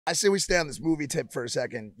I say we stay on this movie tip for a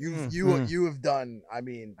second. You have done, I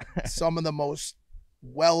mean, some of the most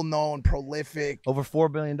well-known, prolific, over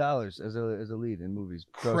 $4 billion as a lead in movies,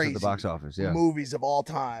 crazy at the box office. Yeah, movies of all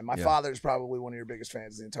time. My Yeah. father's probably one of your biggest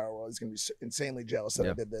fans in the entire world. He's gonna be insanely jealous that I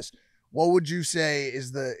Yeah. did this. What would you say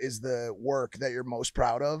is the work that you're most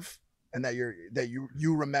proud of, and that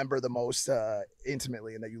you remember the most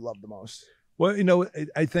intimately, and that you love the most? Well, you know,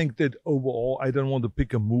 I think that overall, I don't want to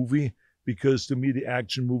pick a movie because to me the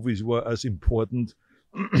action movies were as important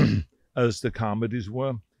as the comedies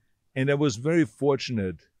were. And I was very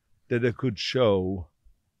fortunate that I could show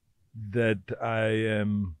that I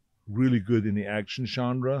am really good in the action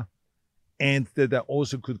genre and that I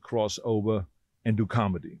also could cross over and do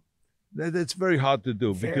comedy. That's very hard to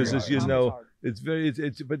do because, as you know, it's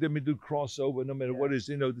but I mean, to cross over no matter what is,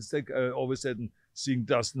 you know, it's like all of a sudden seeing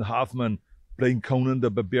Dustin Hoffman playing Conan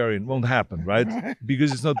the Barbarian won't happen, right?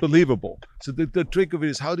 Because it's not believable. So the trick of it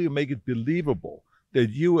is, how do you make it believable that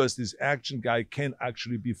you as this action guy can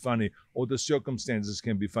actually be funny, or the circumstances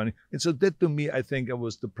can be funny? And so that, to me, I think I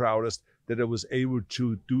was the proudest that I was able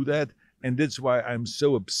to do that. And that's why I'm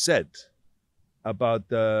so upset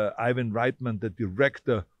about Ivan Reitman, the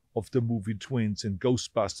director of the movie Twins and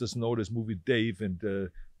Ghostbusters and all this movie Dave and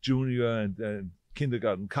Junior and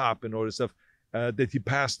Kindergarten Cop and all this stuff, that he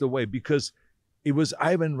passed away, because it was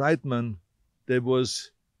Ivan Reitman that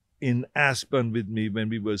was in Aspen with me when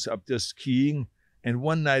we was up there skiing. And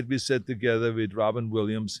one night we sat together with Robin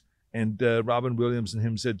Williams, and Robin Williams and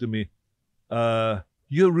him said to me,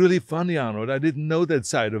 "You're really funny, Arnold. I didn't know that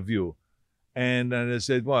side of you." And I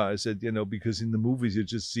said, "Well," I said, "you know, because in the movies you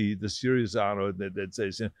just see the serious Arnold that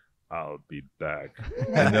says, 'I'll be back,'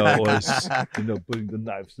 you know, or you know, putting the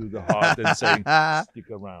knife through the heart and saying,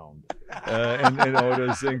 'Stick around,' and all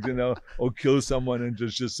those things, you know, or kill someone and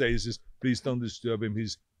just says, 'Please don't disturb him.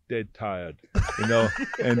 He's dead tired,' you know,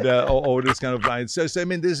 and all this kind of lines. So I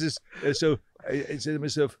mean, this is so. I said to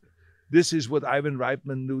myself, this is what Ivan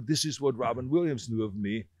Reitman knew. This is what Robin Williams knew of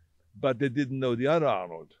me, but they didn't know the other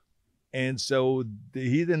Arnold. And so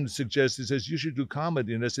he then suggested, says, 'You should do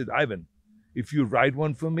comedy.' And I said, 'Ivan, if you write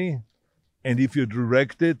one for me, and if you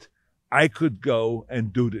direct it, I could go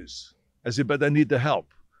and do this.' I said, 'But I need the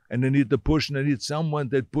help, and I need the push, and I need someone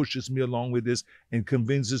that pushes me along with this and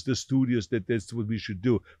convinces the studios that that's what we should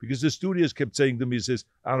do.' Because the studios kept saying to me, says,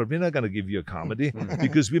 'Arnold, we're not going to give you a comedy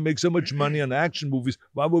because we make so much money on action movies.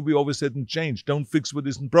 Why would we all of a sudden change? Don't fix what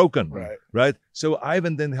isn't broken.' Right? So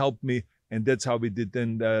Ivan then helped me, and that's how we did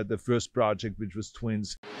then the first project, which was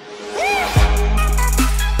Twins.